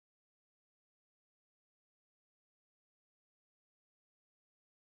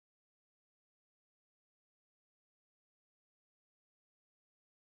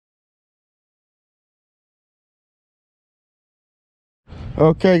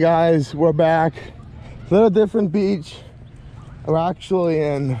Okay guys, we're back. A little different beach. We're actually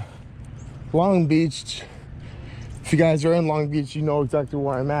in Long Beach. If you guys are in Long Beach, you know exactly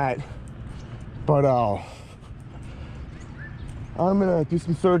where I'm at. But I'm gonna do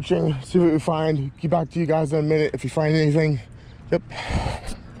some searching, see what we find. Get back to you guys in a minute if you find anything. Yep.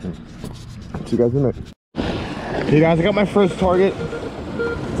 See you guys in a minute. Hey guys, I got my first target.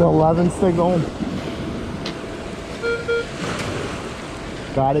 It's an 11 signal.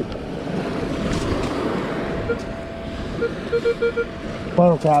 Got it.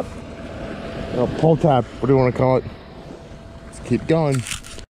 Bottle tap. Or pull tap, what do you want to call it? Let's keep going.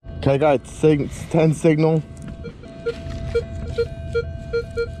 Okay, I got 10 signal.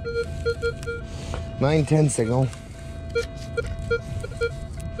 9-10 signal.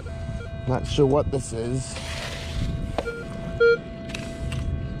 Not sure what this is.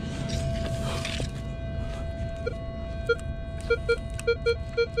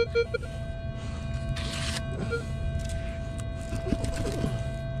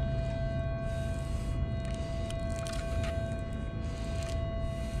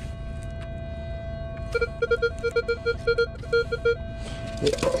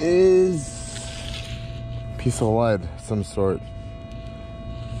 It is a piece of lead of some sort.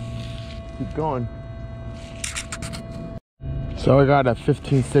 Keep going. So I got a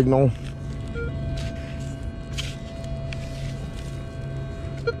 15 signal.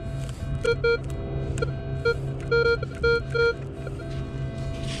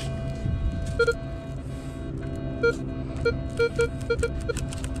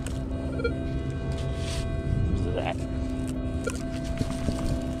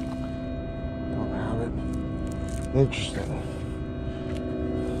 Don't have it. Interesting.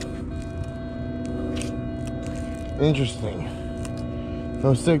 Interesting.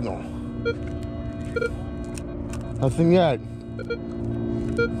 No signal. Nothing yet.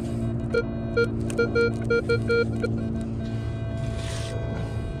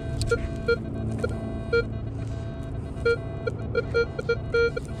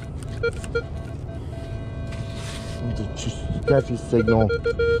 It's a sketchy signal.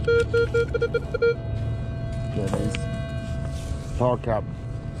 There it is. Power cap.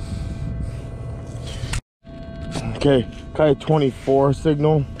 Okay, got a 24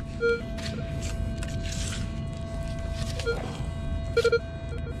 signal.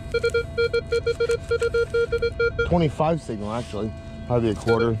 $25 signal actually. Probably a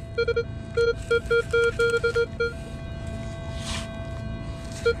quarter.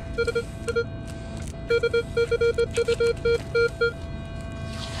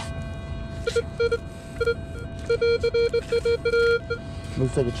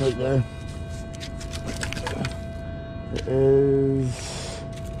 Looks like it's right there. It is.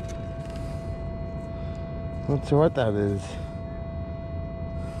 Not sure what that is.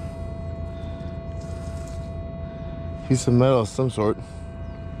 Piece of metal of some sort.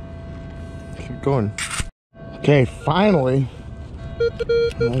 Keep going. Okay, finally, I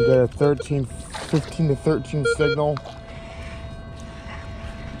got a 15 to 13 signal.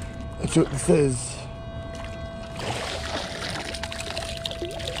 That's what this is.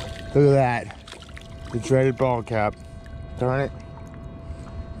 Look at that. The dreaded ball cap. Darn it.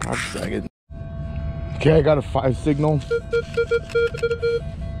 I'll second. Okay, I got a 5 signal.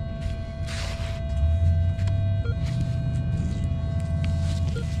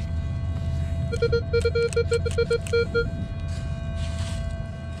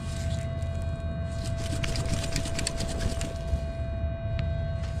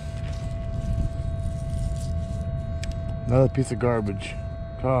 Another piece of garbage.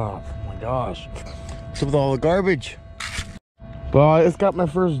 Oh my gosh. What's up with all the garbage? Well, I just got my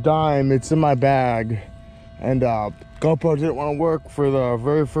first dime. It's in my bag. And GoPro didn't want to work for the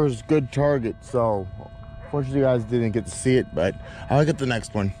very first good target. So, unfortunately you guys didn't get to see it, but I'll get the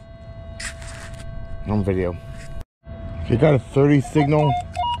next one on video. You got a 30 signal.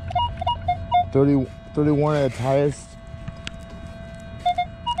 31 at its highest.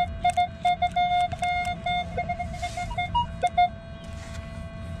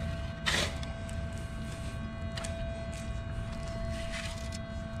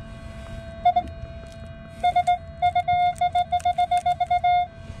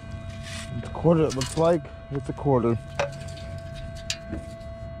 Quarter, it looks like. It's a quarter.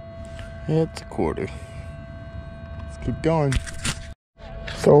 It's a quarter. Let's keep going.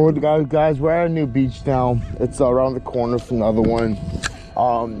 So guys, we're at a new beach now. It's around the corner from the other one.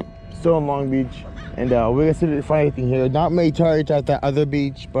 Still in Long Beach. And we're gonna see if we can find anything here. Not many targets at that other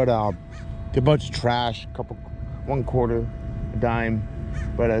beach, but a bunch of trash. One quarter, a dime.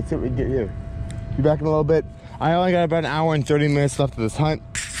 But let's see what we can get here. Be back in a little bit. I only got about an hour and 30 minutes left of this hunt.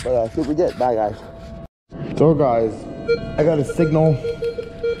 But see what we get. Bye, guys. So, guys, I got a signal.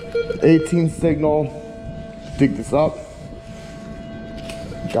 18 signal. Dig this up.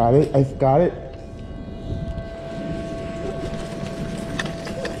 Got it. I got it.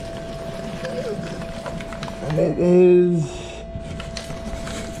 And it is...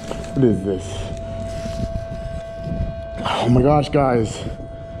 What is this? Oh my gosh, guys.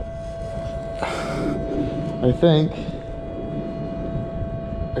 I think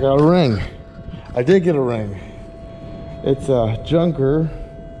I got a ring. I did get a ring. It's a junker.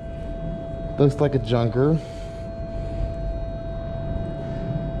 Looks like a junker.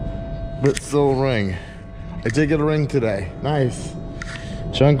 But it's still a ring. I did get a ring today. Nice.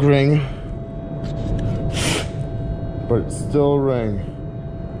 Junk ring. But it's still a ring.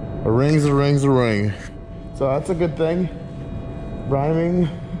 A ring's a ring's a ring. So that's a good thing. Rhyming.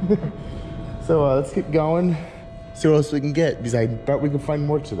 So let's keep going. See what else we can get, because I bet we can find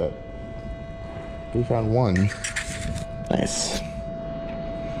more today. We found one. Nice.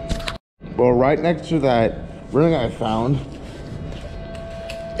 Well, right next to that ring I found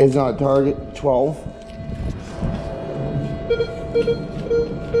is on target 12.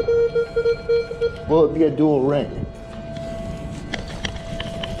 Will it be a dual ring?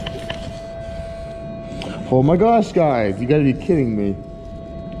 Oh my gosh, guys, you gotta be kidding me.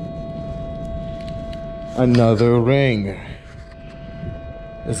 Another ring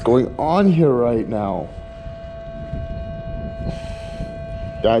is going on here right now.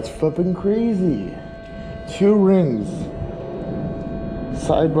 That's flipping crazy. 2 rings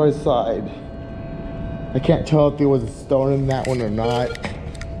side by side. I can't tell if there was a stone in that one or not.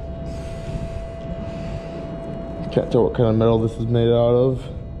 Can't tell what kind of metal this is made out of.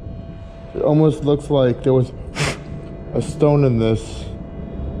 It almost looks like there was a stone in this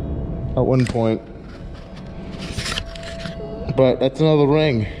at one point. But that's another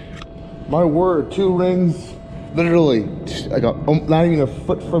ring. My word, 2 rings, literally, I got not even a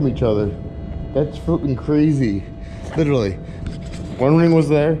foot from each other. That's freaking crazy. Literally, 1 ring was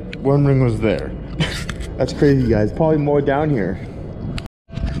there, 1 ring was there. That's crazy, guys. Probably more down here.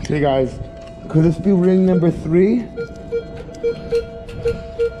 Okay, guys, could this be ring number 3?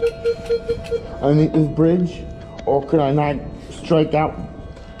 Underneath this bridge, or could I not strike out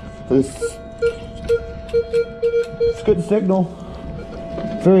this? It's good signal,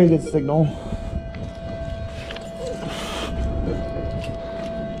 very good signal,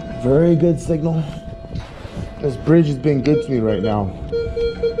 very good signal. This bridge is being good to me right now.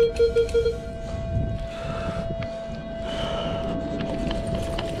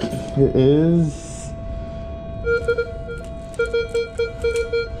 It is.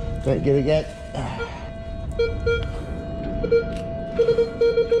 Can't get it yet.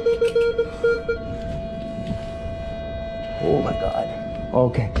 Oh my god.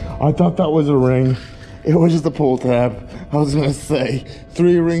 Okay, I thought that was a ring. It was just a pull tab. I was gonna say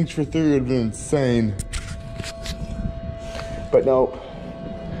 3 rings for 3 would have been insane. But nope.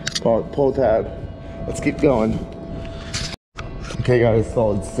 Pull tab. Let's keep going. Okay guys,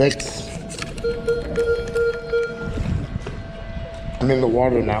 solid 6. I'm in the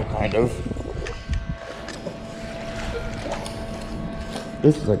water now, kind of.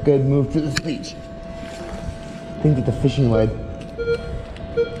 This is a good move to this beach. I think it's the fishing lead.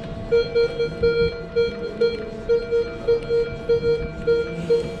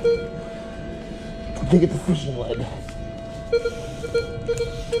 I think it's the fishing lead.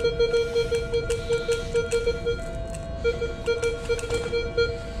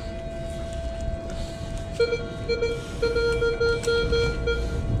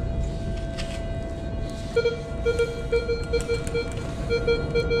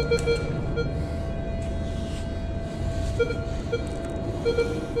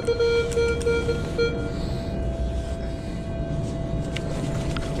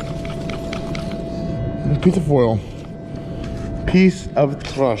 Piece of foil. Piece of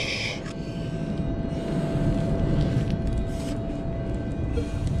thrush.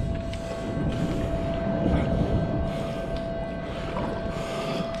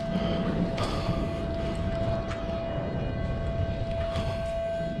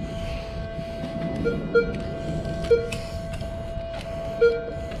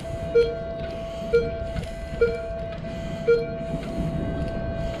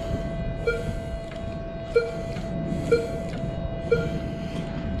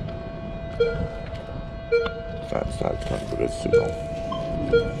 That's not time for this signal.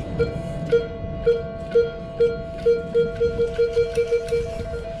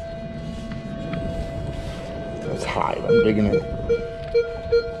 That's high, I'm digging it.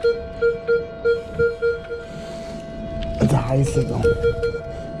 high signal.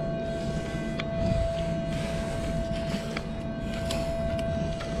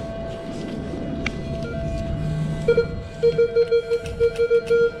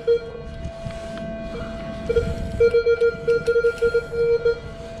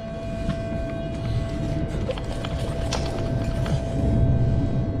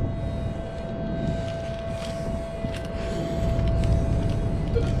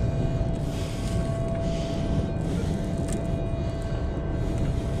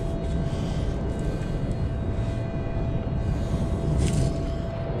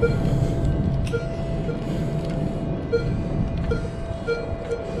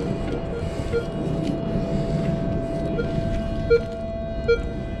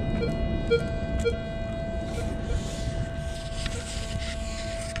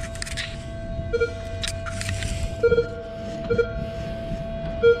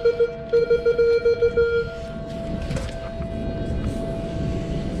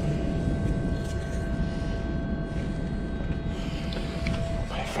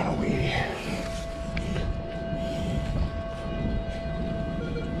 I found a weedy.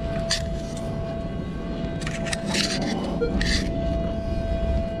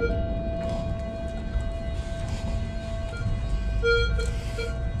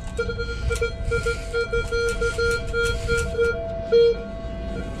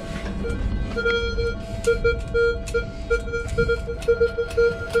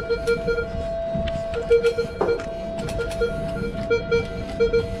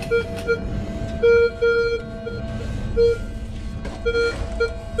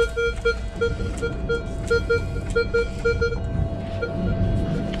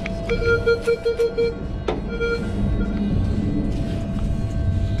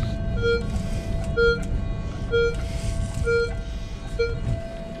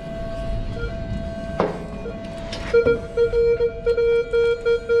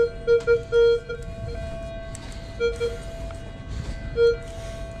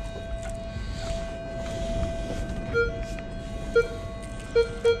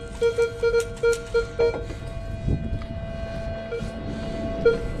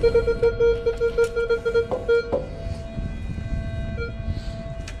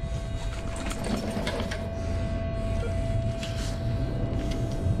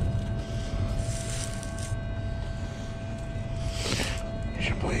 You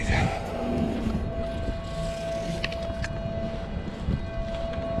should bleed.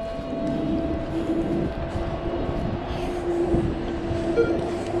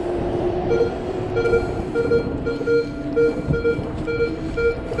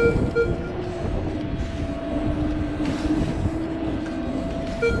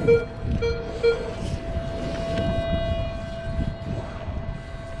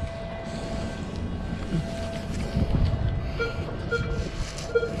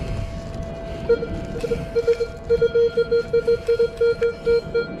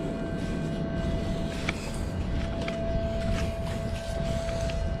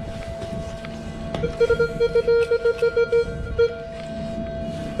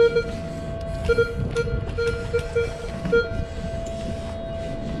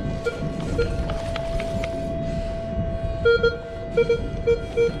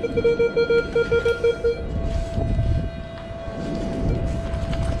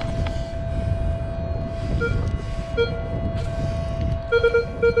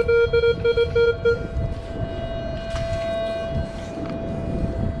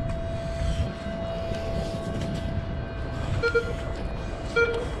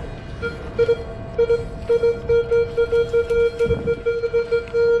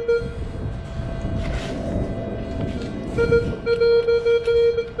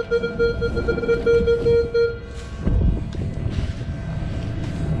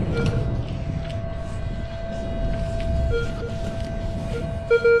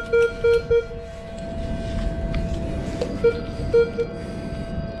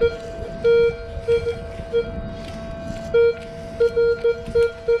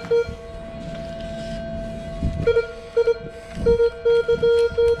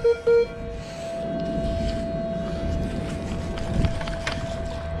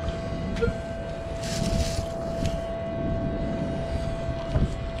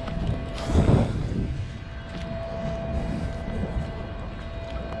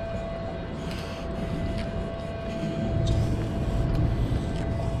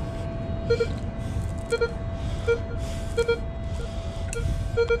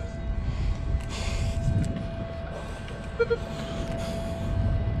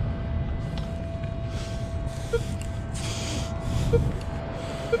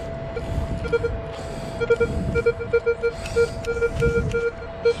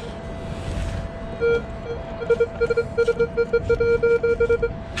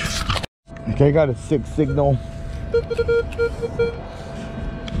 Okay, got a 6 signal. I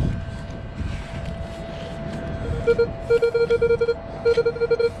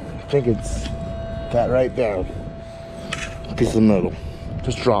think it's that right there. Piece of metal.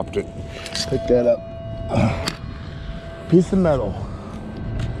 Just dropped it. Pick that up. Piece of metal.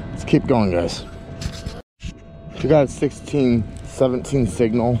 Let's keep going, guys. We got a 16, 17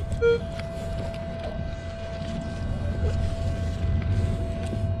 signal.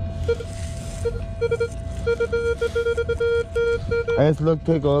 I just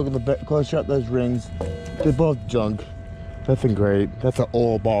take a look at the bit, close up those rings. They're both junk. Nothing great. That's an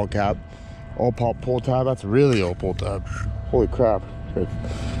old ball cap. Old pull tab. That's a really old pull tab. Holy crap. It's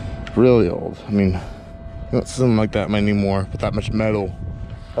really old. I mean, you don't see something like that anymore with that much metal.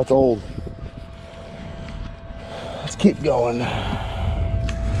 That's old. Let's keep going.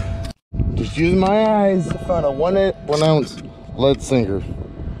 Just using my eyes to find a 1 ounce lead sinker.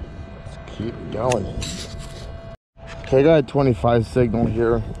 Let's keep going. Okay, I got a 25 signal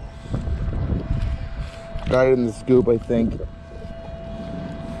here. Got it in the scoop, I think.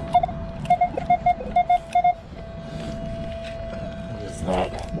 What is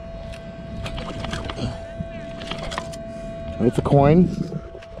that? It's a coin.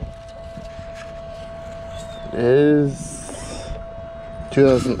 It is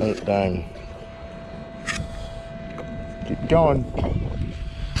 2008 dime. Keep going.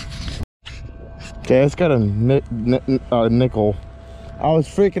 Okay, it's got a nickel. I was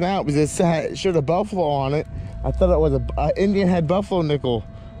freaking out because it showed a buffalo on it. I thought it was a Indian head buffalo nickel,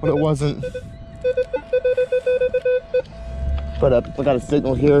 but it wasn't. But I got a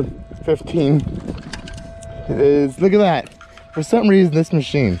signal here, 15. It is, look at that. For some reason, this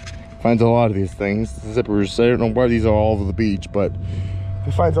machine finds a lot of these things. The zippers, I don't know why these are all over the beach, but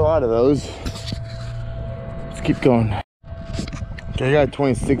it finds a lot of those. Let's keep going. Okay, I got a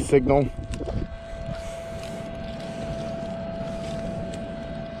 26 signal.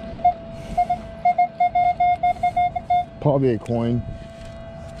 Probably a coin.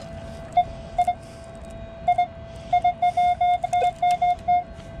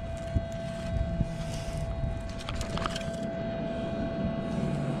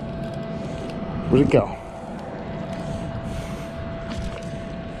 Where'd it go?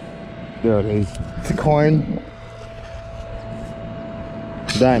 There it is. It's a coin.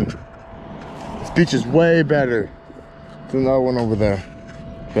 Dime. This beach is way better than the other one over there.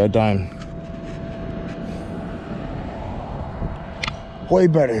 Got a dime. Way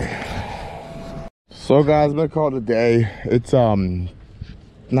better. So guys, I'm gonna call it a day. It's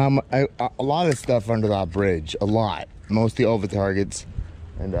not a lot of stuff under that bridge. A lot. Mostly over targets.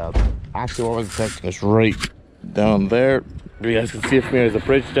 And actually what I was expecting is right down there. You guys can see it from here. There's a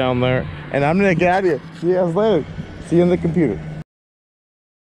bridge down there. And I'm gonna get out of here. See you guys later. See you on the computer.